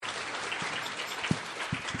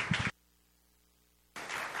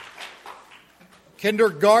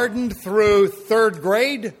Kindergarten through third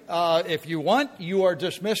grade, if you want. You are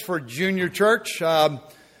dismissed for junior church.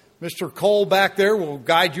 Mr. Cole back there will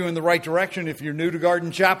guide you in the right direction if you're new to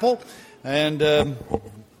Garden Chapel. And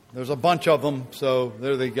there's a bunch of them, so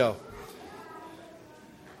there they go.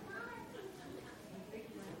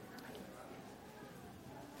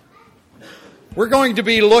 We're going to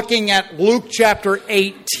be looking at Luke chapter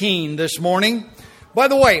 18 this morning. By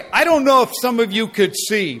the way, I don't know if some of you could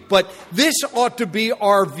see, but this ought to be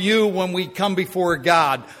our view when we come before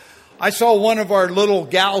God. I saw one of our little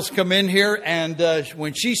gals come in here, and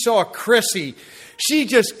when she saw Chrissy, she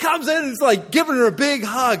just comes in and is like giving her a big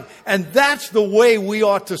hug. And that's the way we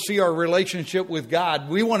ought to see our relationship with God.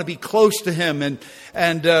 We want to be close to Him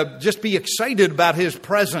and just be excited about His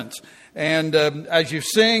presence. And as you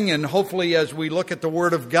sing, and hopefully as we look at the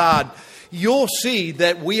Word of God, you'll see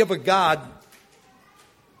that we have a God.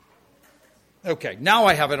 Okay, now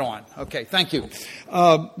I have it on. Okay, thank you.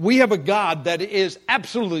 We have a God that is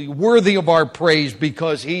absolutely worthy of our praise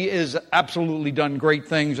because He has absolutely done great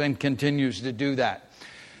things and continues to do that.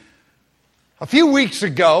 A few weeks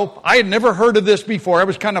ago, I had never heard of this before. I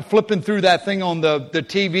was kind of flipping through that thing on the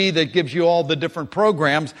TV that gives you all the different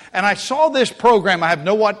programs, and I saw this program. I have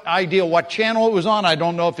no idea what channel it was on. I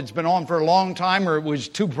don't know if it's been on for a long time or it was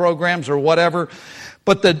two programs or whatever.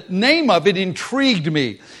 But the name of it intrigued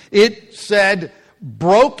me. It said,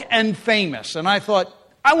 Broke and Famous. And I thought,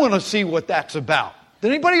 I want to see what that's about. Did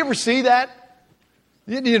anybody ever see that?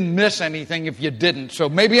 You didn't miss anything if you didn't. So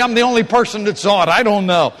maybe I'm the only person that saw it. I don't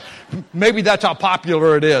know. Maybe that's how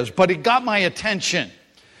popular it is. But it got my attention.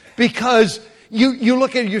 Because you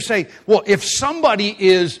look at it, you say, well, if somebody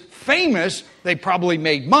is famous, they probably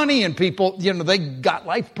made money and people, they got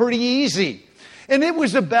life pretty easy. And it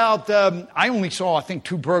was about, I only saw, I think,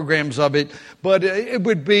 two programs of it, but it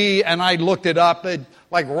would be, and I looked it up,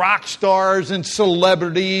 like rock stars and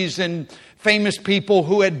celebrities and famous people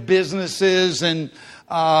who had businesses and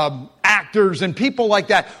actors and people like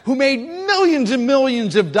that who made millions and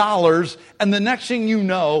millions of dollars, and the next thing you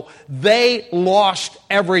know, they lost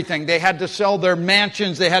everything. They had to sell their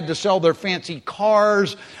mansions, they had to sell their fancy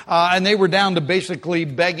cars, and they were down to basically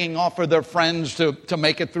begging off of their friends to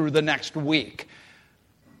make it through the next week.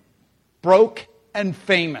 Broke and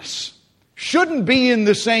famous shouldn't be in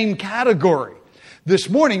the same category. This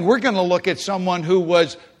morning, we're going to look at someone who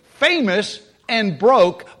was famous and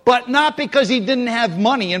broke, but not because he didn't have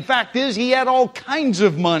money. In fact, he had all kinds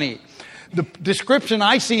of money. The description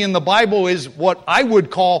I see in the Bible is what I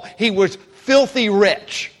would call he was filthy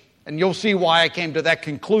rich. And you'll see why I came to that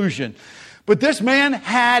conclusion. But this man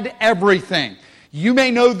had everything. You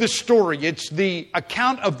may know the story. It's the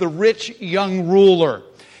account of the rich young ruler.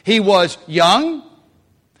 He was young,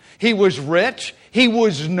 he was rich, he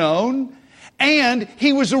was known, and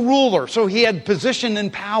he was a ruler, so he had position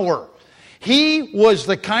and power. He was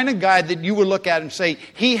the kind of guy that you would look at and say,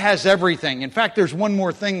 he has everything. In fact, there's one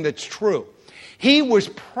more thing that's true. He was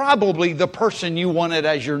probably the person you wanted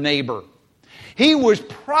as your neighbor. He was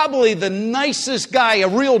probably the nicest guy, a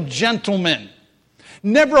real gentleman.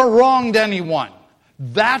 Never wronged anyone.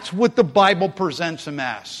 That's what the Bible presents him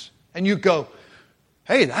as. And you go,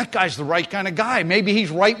 hey, that guy's the right kind of guy. Maybe he's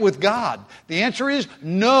right with God. The answer is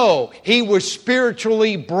no. He was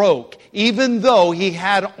spiritually broke. Even though he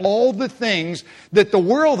had all the things that the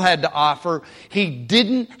world had to offer, he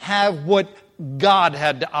didn't have what God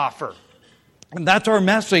had to offer. And that's our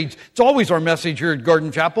message. It's always our message here at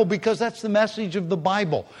Garden Chapel because that's the message of the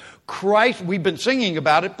Bible. Christ, we've been singing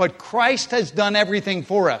about it, but Christ has done everything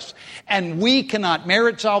for us. And we cannot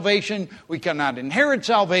merit salvation. We cannot inherit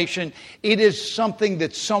salvation. It is something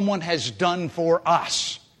that someone has done for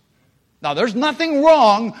us. Now, there's nothing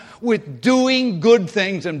wrong with doing good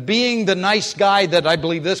things and being the nice guy that I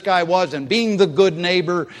believe this guy was and being the good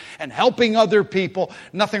neighbor and helping other people.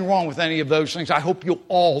 Nothing wrong with any of those things. I hope you'll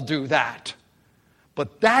all do that.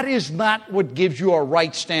 But that is not what gives you a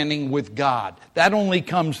right standing with God. That only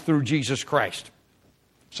comes through Jesus Christ.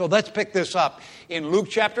 So let's pick this up in Luke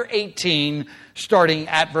chapter 18, starting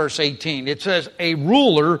at verse 18. It says, a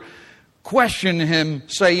ruler questioned him,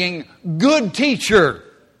 saying, Good teacher,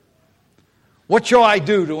 what shall I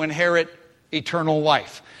do to inherit eternal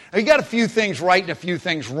life? Now, you got a few things right and a few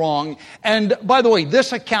things wrong. And by the way,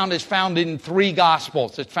 this account is found in 3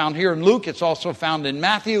 Gospels. It's found here in Luke. It's also found in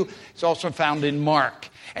Matthew. It's also found in Mark.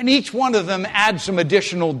 And each one of them adds some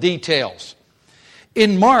additional details.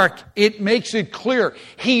 In Mark, it makes it clear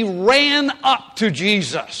he ran up to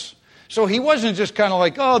Jesus. So he wasn't just kind of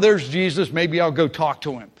like, oh, there's Jesus. Maybe I'll go talk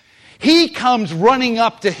to him. He comes running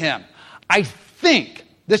up to him. I think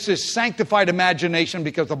this is sanctified imagination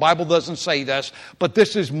because the Bible doesn't say this, but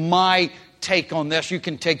this is my take on this. You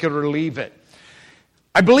can take it or leave it.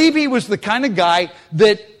 I believe he was the kind of guy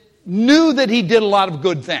that knew that he did a lot of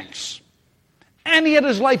good things. And he had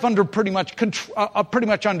his life under pretty much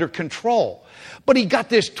under control. But he got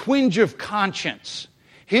this twinge of conscience.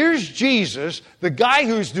 Here's Jesus, the guy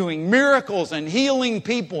who's doing miracles and healing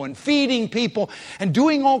people and feeding people and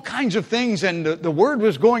doing all kinds of things. And the word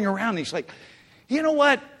was going around. He's like, you know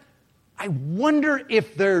what? I wonder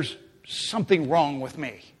if there's something wrong with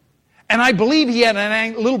me. And I believe he had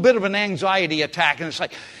a little bit of an anxiety attack. And it's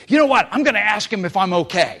like, you know what? I'm going to ask him if I'm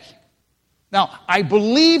okay. Now, I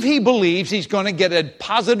believe he believes he's going to get a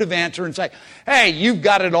positive answer and say, hey, you've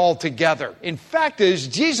got it all together. In fact, is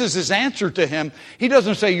Jesus' answer to him, he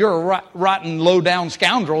doesn't say you're a rotten, low-down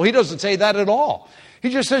scoundrel. He doesn't say that at all. He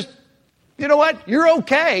just says, you know what? You're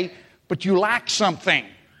okay, but you lack something.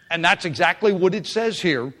 And that's exactly what it says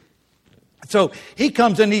here. So he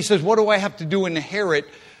comes and he says, what do I have to do to inherit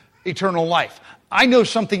eternal life? I know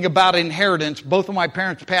something about inheritance. Both of my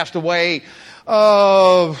parents passed away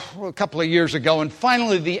a couple of years ago, and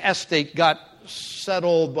finally the estate got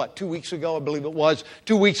settled, 2 weeks ago, I believe it was.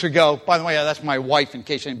 2 weeks ago. By the way, that's my wife, in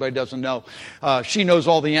case anybody doesn't know. She knows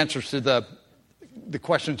all the answers to the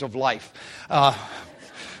questions of life.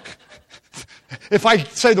 If I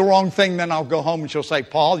say the wrong thing, then I'll go home and she'll say,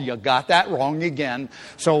 Paul, you got that wrong again.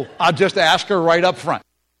 So I'll just ask her right up front.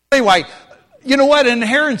 Anyway, you know what?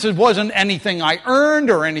 Inheritance wasn't anything I earned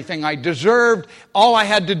or anything I deserved. All I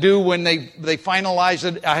had to do when they finalized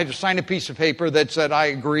it, I had to sign a piece of paper that said I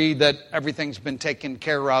agree that everything's been taken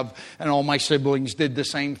care of, and all my siblings did the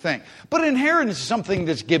same thing. But inheritance is something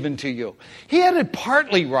that's given to you. He had it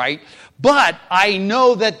partly right, but I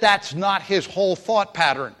know that that's not his whole thought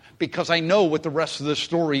pattern, because I know what the rest of the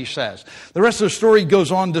story says. The rest of the story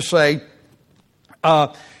goes on to say,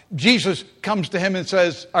 Jesus comes back to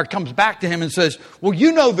him and says, well,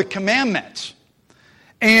 you know the commandments.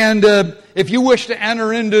 And if you wish to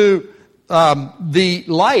enter into the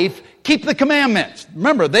life, keep the commandments.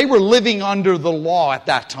 Remember, they were living under the law at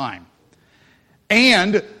that time.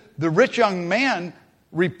 And the rich young man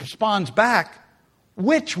responds back,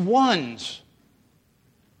 which ones?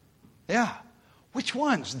 Yeah, which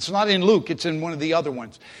ones? It's not in Luke, it's in one of the other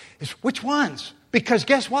ones. It's which ones? Because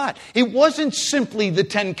guess what? It wasn't simply the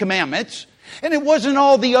 10 Commandments, and it wasn't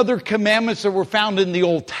all the other commandments that were found in the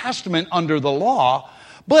Old Testament under the law,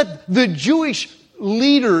 but the Jewish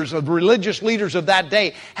religious leaders of that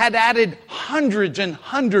day had added hundreds and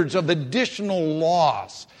hundreds of additional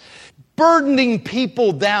laws, burdening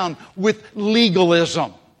people down with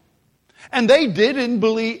legalism. And they did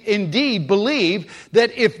indeed believe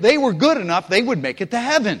that if they were good enough, they would make it to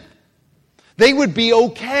heaven. They would be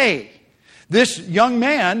okay. This young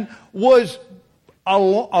man was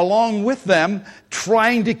along with them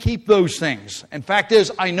trying to keep those things. In fact,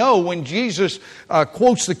 I know when Jesus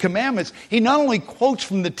quotes the commandments, he not only quotes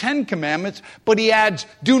from the 10 Commandments, but he adds,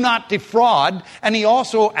 do not defraud, and he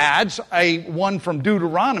also adds one from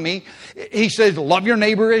Deuteronomy. He says, love your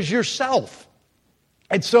neighbor as yourself.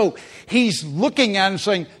 And so he's looking at it and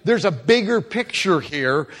saying, there's a bigger picture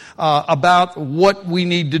here about what we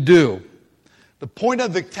need to do. The point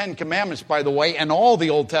of the 10 Commandments, by the way, and all the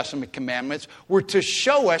Old Testament commandments, were to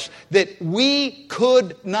show us that we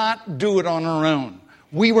could not do it on our own.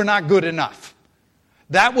 We were not good enough.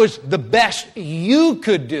 That was the best you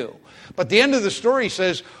could do. But the end of the story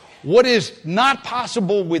says, what is not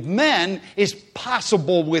possible with men is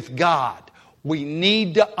possible with God. We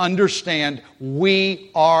need to understand we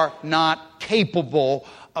are not capable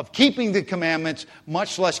of keeping the commandments,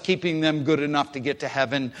 much less keeping them good enough to get to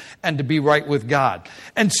heaven and to be right with God.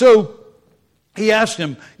 And so he asked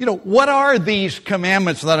him, what are these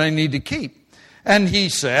commandments that I need to keep? And he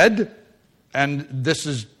said, and this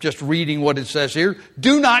is just reading what it says here,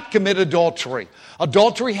 do not commit adultery.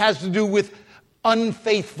 Adultery has to do with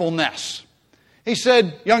unfaithfulness. He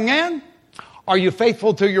said, young man, are you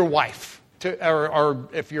faithful to your wife? Or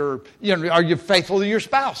if you're, are you faithful to your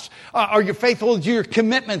spouse? Are you faithful to your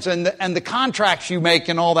commitments and the contracts you make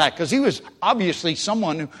and all that? Because he was obviously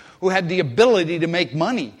someone who had the ability to make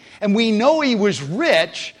money. And we know he was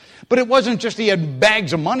rich, but it wasn't just he had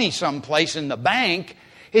bags of money someplace in the bank.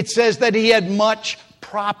 It says that he had much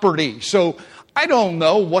property. So I don't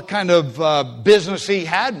know what kind of business he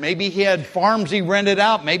had. Maybe he had farms he rented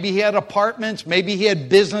out. Maybe he had apartments. Maybe he had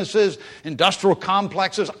businesses, industrial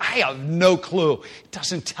complexes. I have no clue. It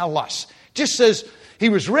doesn't tell us. It just says he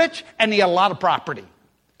was rich and he had a lot of property.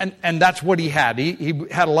 And that's what he had. He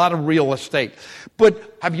had a lot of real estate.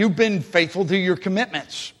 But have you been faithful to your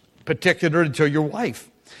commitments, particularly to your wife?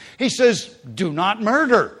 He says, do not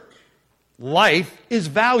murder. Life is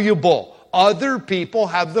valuable. Other people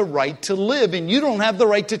have the right to live, and you don't have the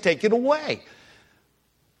right to take it away.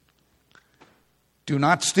 Do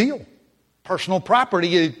not steal. Personal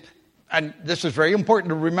property, and this is very important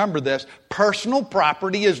to remember this, personal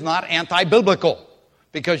property is not anti-biblical,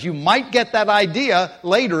 because you might get that idea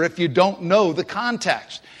later if you don't know the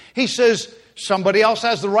context. He says somebody else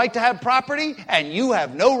has the right to have property, and you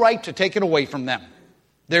have no right to take it away from them.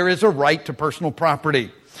 There is a right to personal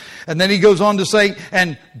property. And then he goes on to say,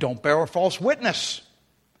 and don't bear a false witness.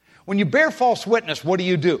 When you bear false witness, what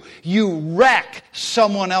do? You wreck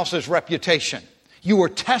someone else's reputation. You are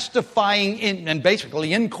testifying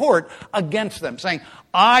basically in court against them, saying,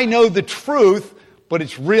 I know the truth, but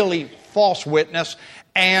it's really false witness.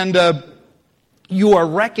 And you are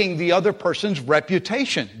wrecking the other person's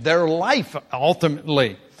reputation, their life,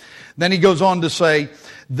 ultimately. Then he goes on to say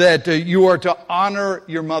that you are to honor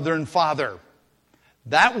your mother and father.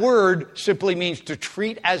 That word simply means to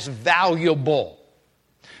treat as valuable.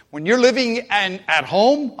 When you're living at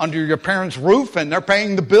home under your parents' roof and they're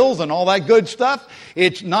paying the bills and all that good stuff,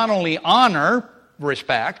 it's not only honor,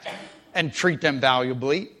 respect, and treat them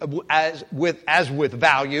valuably, as with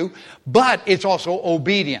value, but it's also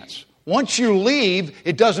obedience. Once you leave,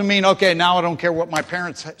 it doesn't mean, okay, now I don't care what my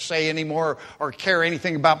parents say anymore or care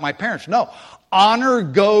anything about my parents. No, honor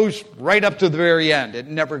goes right up to the very end. It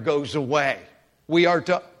never goes away. We are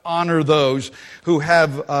to honor those who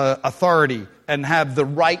have authority and have the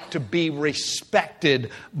right to be respected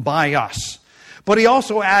by us. But he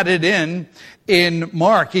also added in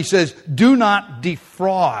Mark, he says, do not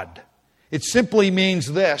defraud. It simply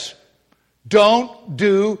means this: don't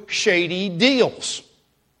do shady deals.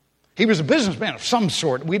 He was a businessman of some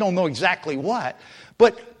sort. We don't know exactly what.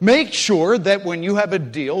 But make sure that when you have a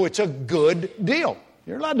deal, it's a good deal.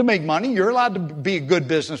 You're allowed to make money. You're allowed to be a good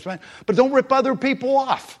businessman. But don't rip other people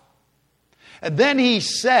off. And then he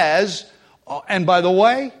says, and by the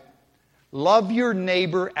way, love your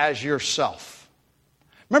neighbor as yourself.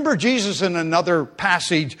 Remember, Jesus in another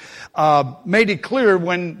passage made it clear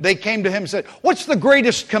when they came to him and said, what's the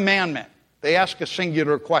greatest commandment? They asked a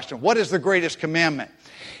singular question. What is the greatest commandment?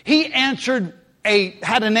 He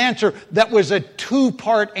had an answer that was a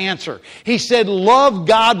two-part answer. He said, love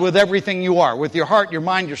God with everything you are, with your heart, your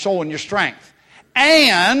mind, your soul, and your strength,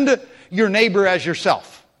 and your neighbor as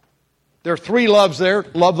yourself. There are three loves there.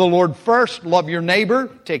 Love the Lord first, love your neighbor,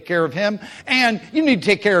 take care of him, and you need to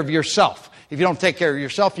take care of yourself. If you don't take care of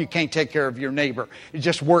yourself, you can't take care of your neighbor. It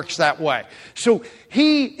just works that way. So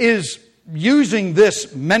he is using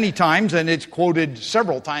this many times, and it's quoted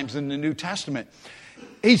several times in the New Testament.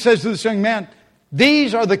 He says to this young man,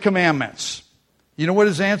 these are the commandments. You know what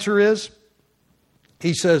his answer is?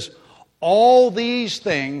 He says, all these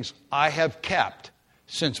things I have kept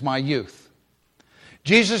since my youth.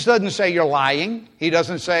 Jesus doesn't say you're lying. He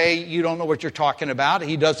doesn't say you don't know what you're talking about.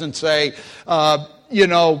 He doesn't say,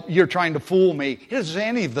 you're trying to fool me. He doesn't say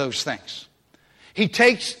any of those things. He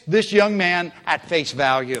takes this young man at face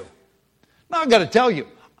value. Now, I've got to tell you,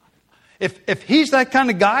 if he's that kind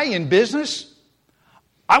of guy in business,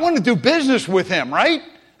 I want to do business with him, right?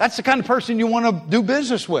 That's the kind of person you want to do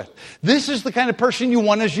business with. This is the kind of person you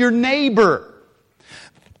want as your neighbor,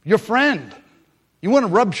 your friend. You want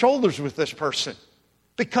to rub shoulders with this person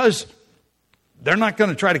because they're not going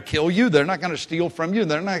to try to kill you. They're not going to steal from you.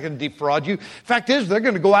 They're not going to defraud you. Fact is, they're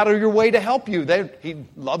going to go out of your way to help you. He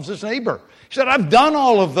loves his neighbor. He said, I've done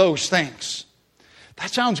all of those things.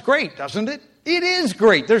 That sounds great, doesn't it? It is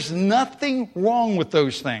great. There's nothing wrong with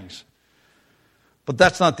those things. But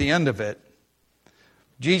that's not the end of it.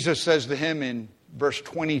 Jesus says to him in verse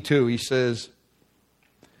 22, he says,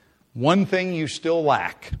 one thing you still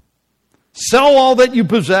lack. Sell all that you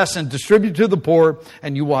possess and distribute to the poor,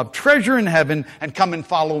 and you will have treasure in heaven, and come and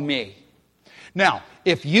follow me. Now,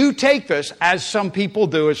 if you take this, as some people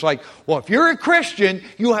do, it's like, well, if you're a Christian,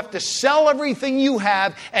 you have to sell everything you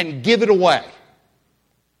have and give it away.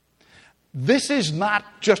 This is not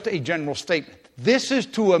just a general statement. This is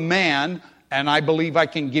to a man, and I believe I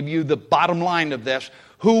can give you the bottom line of this,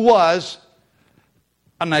 who was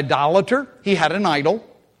an idolater. He had an idol.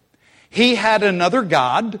 He had another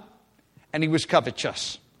god, and he was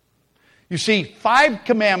covetous. You see, 5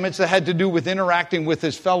 commandments that had to do with interacting with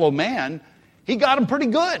his fellow man, he got them pretty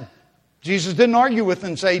good. Jesus didn't argue with him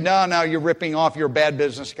and say, no, you're ripping off, you're a bad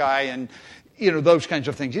business guy, and those kinds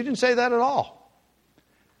of things. He didn't say that at all.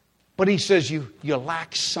 But he says you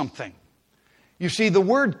lack something. You see, the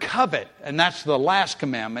word covet, and that's the last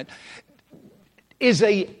commandment, is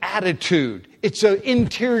an attitude. It's an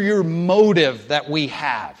interior motive that we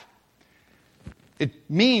have. It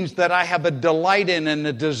means that I have a delight in and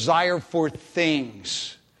a desire for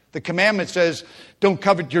things. The commandment says, don't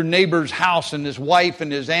covet your neighbor's house and his wife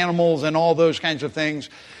and his animals and all those kinds of things.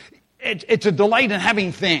 It's a delight in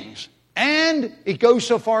having things. And it goes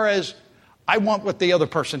so far as, I want what the other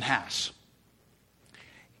person has.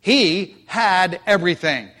 He had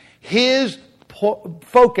everything. His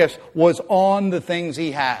focus was on the things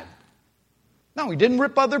he had. No, he didn't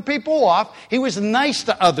rip other people off. He was nice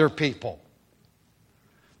to other people.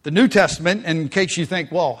 The New Testament, in case you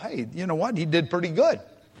think, well, hey, you know what? He did pretty good.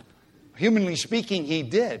 Humanly speaking, he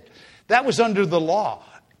did. That was under the law.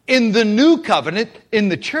 In the New Covenant, in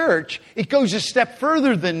the church, it goes a step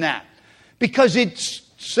further than that. Because it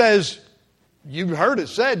says, you've heard it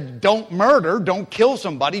said, don't murder, don't kill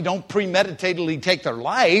somebody, don't premeditatedly take their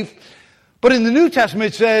life. But in the New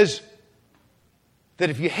Testament, it says that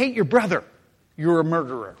if you hate your brother, you're a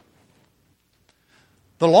murderer.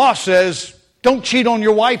 The law says, don't cheat on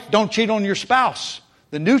your wife, don't cheat on your spouse.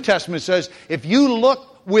 The New Testament says, if you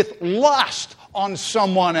look with lust on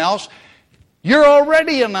someone else, you're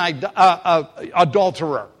already an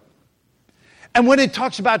adulterer. And when it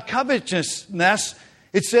talks about covetousness,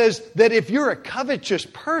 it says that if you're a covetous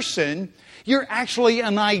person, you're actually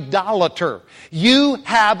an idolater. You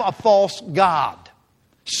have a false god.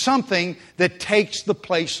 Something that takes the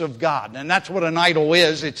place of God. And that's what an idol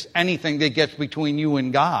is. It's anything that gets between you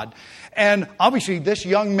and God. And obviously this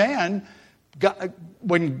young man,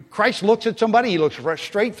 when Christ looks at somebody, he looks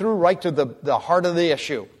straight through, right to the heart of the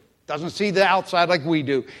issue. Doesn't see the outside like we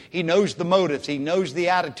do. He knows the motives. He knows the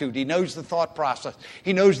attitude. He knows the thought process.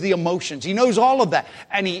 He knows the emotions. He knows all of that.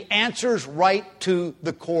 And he answers right to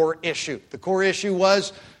the core issue. The core issue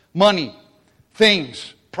was money,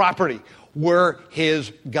 things, property were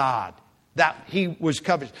his God. That he was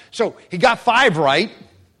coveted. So he got 5 right.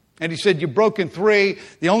 And he said, you've broken 3.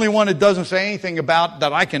 The only one it doesn't say anything about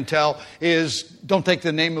that I can tell is don't take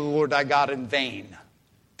the name of the Lord thy God in vain.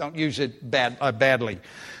 Don't use it badly.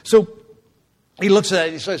 So he looks at it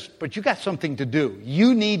and he says, but you got something to do.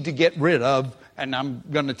 You need to get rid of, and I'm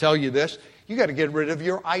going to tell you this, you got to get rid of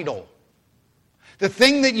your idol. The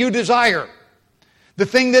thing that you desire, the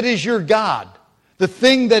thing that is your God, the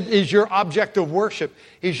thing that is your object of worship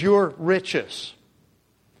is your riches.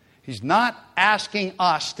 He's not asking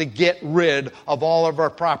us to get rid of all of our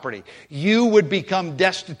property. You would become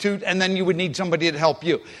destitute and then you would need somebody to help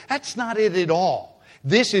you. That's not it at all.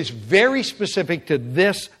 This is very specific to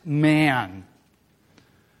this man.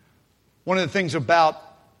 One of the things about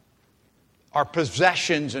our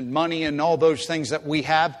possessions and money and all those things that we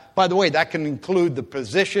have, by the way, that can include the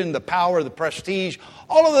position, the power, the prestige,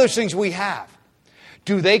 all of those things we have.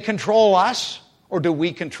 Do they control us or do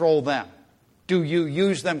we control them? Do you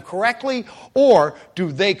use them correctly or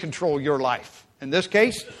do they control your life? In this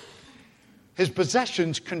case, his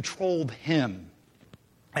possessions controlled him.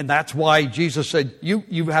 And that's why Jesus said,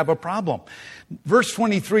 you have a problem. Verse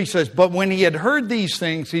 23 says, but when he had heard these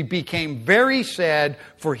things, he became very sad,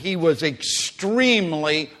 for he was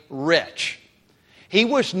extremely rich. He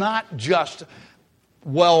was not just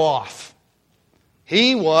well off.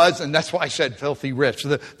 He was, and that's why I said filthy rich.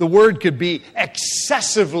 The word could be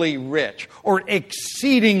excessively rich or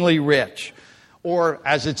exceedingly rich. Or,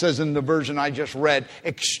 as it says in the version I just read,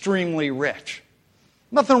 extremely rich.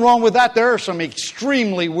 Nothing wrong with that. There are some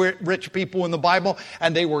extremely rich people in the Bible,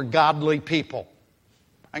 and they were godly people.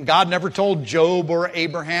 And God never told Job or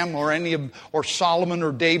Abraham or Solomon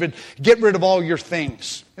or David, get rid of all your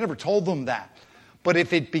things. He never told them that. But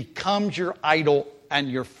if it becomes your idol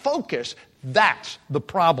and your focus, that's the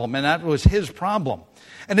problem. And that was his problem.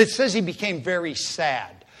 And it says he became very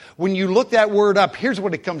sad. When you look that word up, here's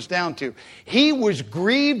what it comes down to. He was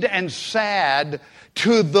grieved and sad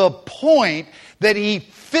to the point that he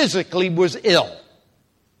physically was ill.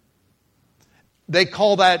 They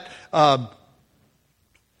call that, I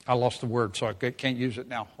lost the word, so I can't use it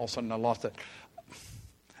now. All of a sudden I lost it.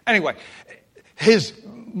 Anyway, his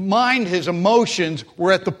mind, his emotions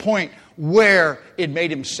were at the point where it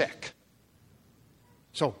made him sick.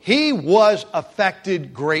 So he was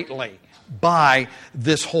affected greatly by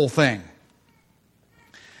this whole thing.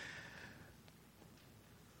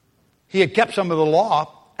 He had kept some of the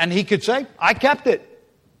law, and he could say, I kept it.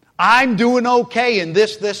 I'm doing okay in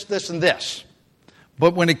this, and this.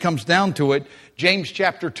 But when it comes down to it, James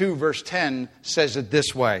chapter 2, verse 10 says it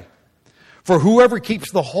this way. For whoever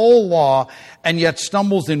keeps the whole law and yet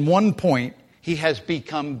stumbles in one point, he has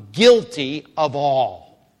become guilty of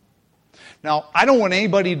all. Now, I don't want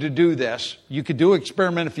anybody to do this. You could do an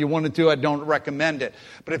experiment if you wanted to. I don't recommend it.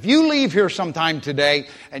 But if you leave here sometime today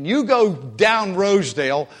and you go down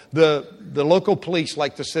Rosedale, the local police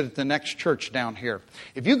like to sit at the next church down here.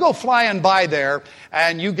 If you go flying by there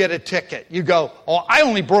and you get a ticket, you go, oh, I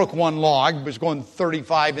only broke one law. I was going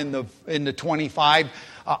 35 in the 25.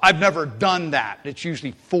 I've never done that. It's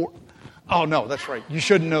usually 4. Oh, no, that's right. You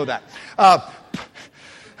shouldn't know that.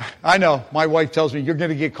 I know. My wife tells me you're going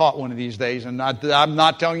to get caught one of these days, and I'm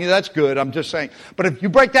not telling you that's good. I'm just saying. But if you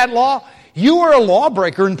break that law, you are a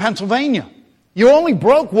lawbreaker in Pennsylvania. You only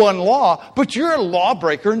broke one law, but you're a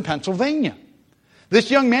lawbreaker in Pennsylvania. This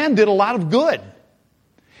young man did a lot of good.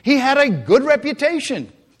 He had a good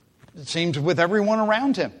reputation, it seems, with everyone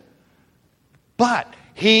around him. But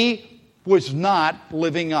he was not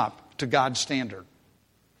living up to God's standard.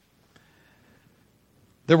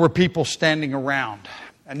 There were people standing around.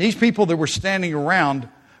 And these people that were standing around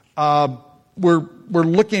were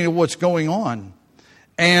looking at what's going on.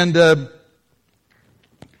 And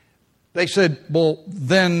they said, well,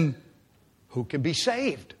 then who can be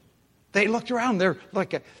saved? They looked around. They're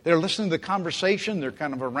listening to the conversation. They're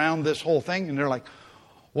kind of around this whole thing. And they're like,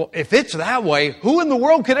 well, if it's that way, who in the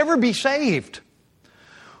world could ever be saved?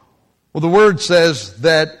 Well, the Word says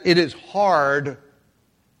that it is hard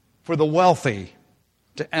for the wealthy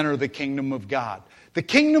to enter the kingdom of God. The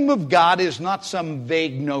kingdom of God is not some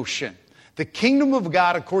vague notion. The kingdom of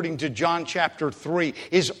God, according to John chapter 3,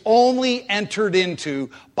 is only entered into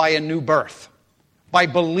by a new birth, by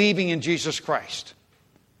believing in Jesus Christ.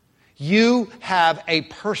 You have a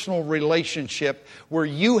personal relationship where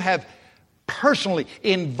you have personally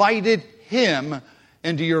invited Him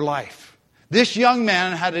into your life. This young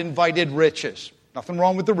man had invited riches. Nothing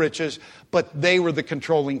wrong with the riches, but they were the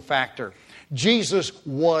controlling factor. Jesus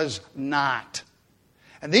was not.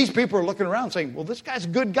 And these people are looking around saying, well, this guy's a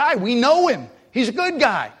good guy. We know him. He's a good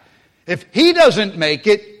guy. If he doesn't make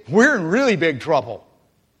it, we're in really big trouble.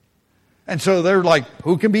 And so they're like,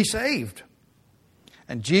 who can be saved?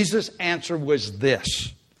 And Jesus' answer was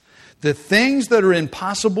this: the things that are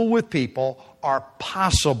impossible with people are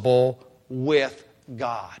possible with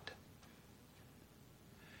God.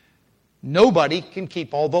 Nobody can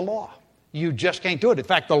keep all the law. You just can't do it. In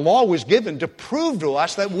fact, the law was given to prove to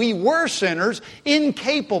us that we were sinners,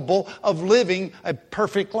 incapable of living a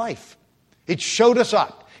perfect life. It showed us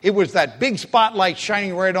up. It was that big spotlight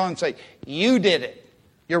shining right on and say, you did it.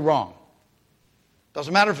 You're wrong.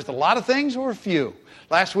 Doesn't matter if it's a lot of things or a few.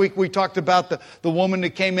 Last week we talked about the woman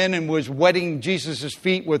that came in and was wetting Jesus'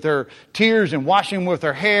 feet with her tears and washing them with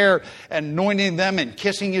her hair and anointing them and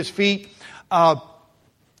kissing His feet.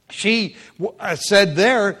 She said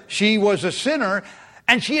there she was a sinner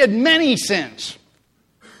and she had many sins.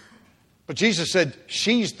 But Jesus said,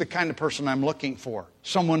 she's the kind of person I'm looking for.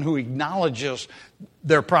 Someone who acknowledges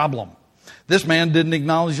their problem. This man didn't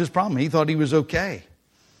acknowledge his problem. He thought he was okay.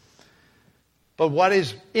 But what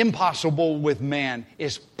is impossible with man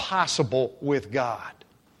is possible with God.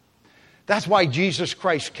 That's why Jesus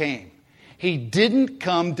Christ came. He didn't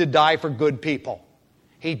come to die for good people.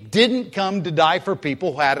 He didn't come to die for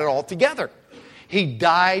people who had it all together. He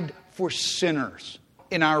died for sinners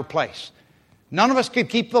in our place. None of us could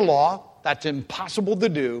keep the law. That's impossible to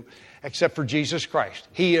do except for Jesus Christ.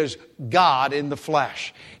 He is God in the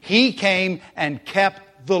flesh. He came and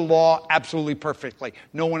kept the law absolutely perfectly.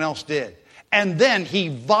 No one else did. And then He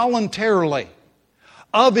voluntarily,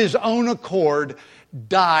 of His own accord,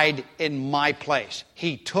 died in my place.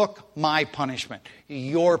 He took my punishment,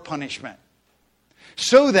 your punishment.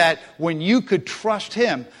 So that when you could trust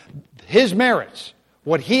Him, His merits,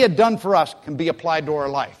 what He had done for us, can be applied to our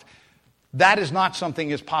life. That is not something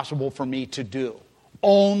that's possible for me to do.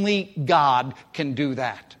 Only God can do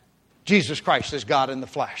that. Jesus Christ is God in the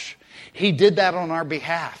flesh. He did that on our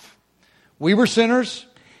behalf. We were sinners.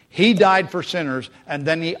 He died for sinners. And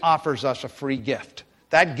then He offers us a free gift.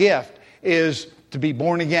 That gift is to be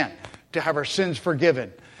born again, to have our sins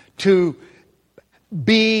forgiven, to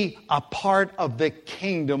be a part of the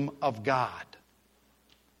kingdom of God.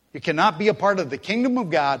 You cannot be a part of the kingdom of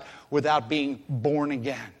God without being born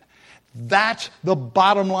again. That's the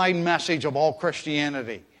bottom line message of all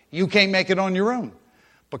Christianity. You can't make it on your own,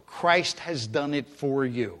 but Christ has done it for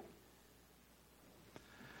you.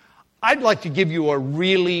 I'd like to give you a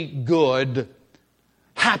really good,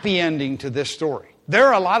 happy ending to this story. There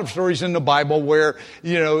are a lot of stories in the Bible where,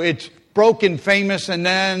 it's broken, famous, and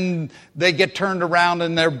then they get turned around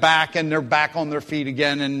and they're back on their feet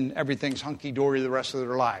again and everything's hunky-dory the rest of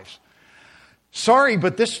their lives. Sorry,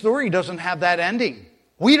 but this story doesn't have that ending.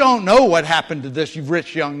 We don't know what happened to this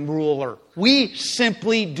rich young ruler. We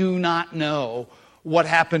simply do not know what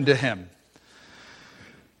happened to him.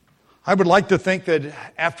 I would like to think that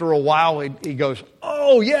after a while he goes,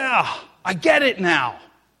 oh yeah, I get it now.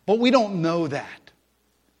 But we don't know that.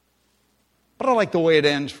 But I like the way it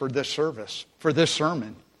ends for this service, for this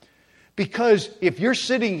sermon. Because if you're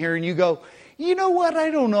sitting here and you go, you know what, I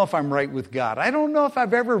don't know if I'm right with God. I don't know if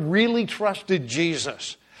I've ever really trusted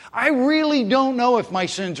Jesus. I really don't know if my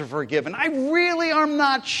sins are forgiven. I really am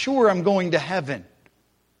not sure I'm going to heaven.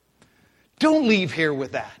 Don't leave here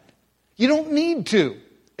with that. You don't need to.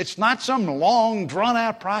 It's not some long,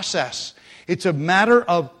 drawn-out process. It's a matter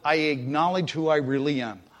of I acknowledge who I really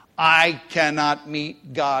am. I cannot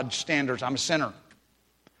meet God's standards. I'm a sinner.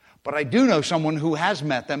 But I do know someone who has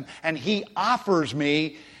met them, and he offers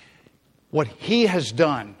me what he has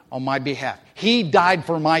done on my behalf. He died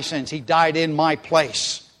for my sins. He died in my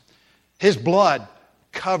place. His blood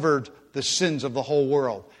covered the sins of the whole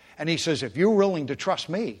world. And he says, if you're willing to trust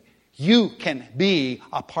me, you can be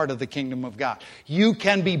a part of the kingdom of God. You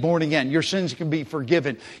can be born again. Your sins can be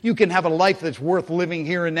forgiven. You can have a life that's worth living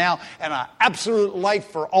here and now, and an absolute life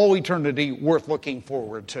for all eternity worth looking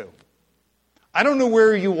forward to. I don't know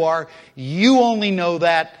where you are. You only know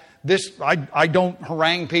that. I don't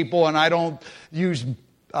harangue people, and I don't use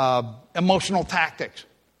emotional tactics.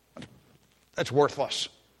 That's worthless.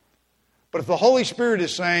 But if the Holy Spirit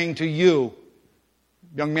is saying to you,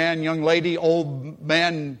 young man, young lady, old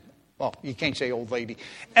man, well, you can't say old lady,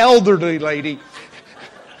 elderly lady,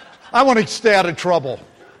 I want to stay out of trouble.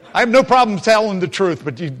 I have no problem telling the truth,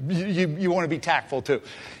 but you want to be tactful too.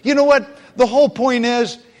 You know what? The whole point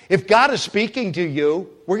is, if God is speaking to you,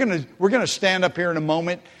 we're going to stand up here in a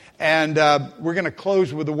moment, and we're going to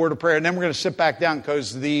close with a word of prayer, and then we're going to sit back down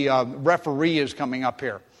because the referee is coming up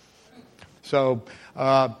here. So,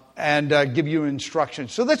 give you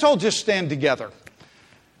instructions. So let's all just stand together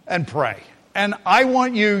and pray. And I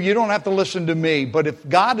want you don't have to listen to me, but if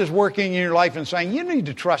God is working in your life and saying, you need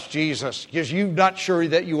to trust Jesus because you're not sure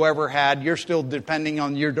that you ever had, you're still depending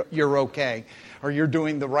on you're okay, or you're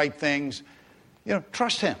doing the right things,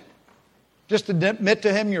 trust Him. Just admit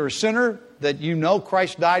to Him you're a sinner, that you know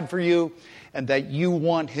Christ died for you, and that you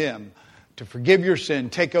want Him to forgive your sin,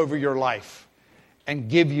 take over your life, and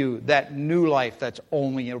give you that new life that's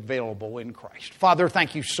only available in Christ. Father,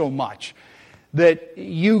 thank you so much that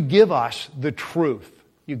you give us the truth.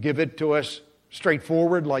 You give it to us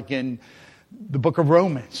straightforward, like in the book of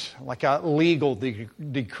Romans, like a legal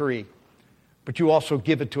decree. But you also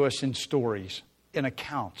give it to us in stories, in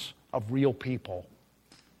accounts of real people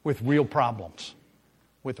with real problems,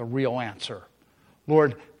 with a real answer.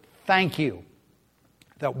 Lord, thank you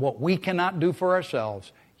that what we cannot do for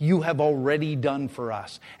ourselves, you have already done for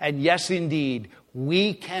us. And yes, indeed,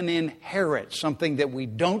 we can inherit something that we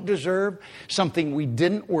don't deserve, something we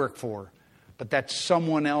didn't work for, but that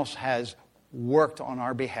someone else has worked on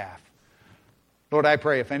our behalf. Lord, I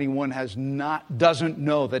pray if anyone doesn't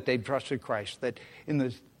know that they've trusted Christ, that in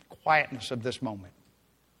the quietness of this moment,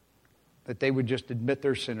 that they would just admit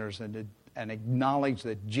their sinners and acknowledge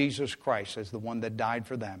that Jesus Christ is the one that died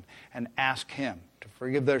for them, and ask Him to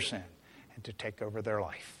forgive their sin and to take over their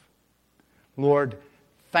life. Lord,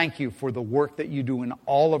 thank you for the work that you do in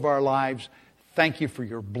all of our lives. Thank you for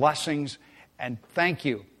your blessings. And thank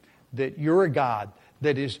you that you're a God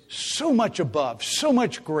that is so much above, so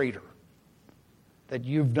much greater, that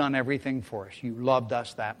you've done everything for us. You loved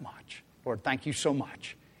us that much. Lord, thank you so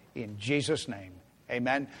much. In Jesus' name,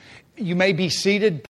 amen. You may be seated.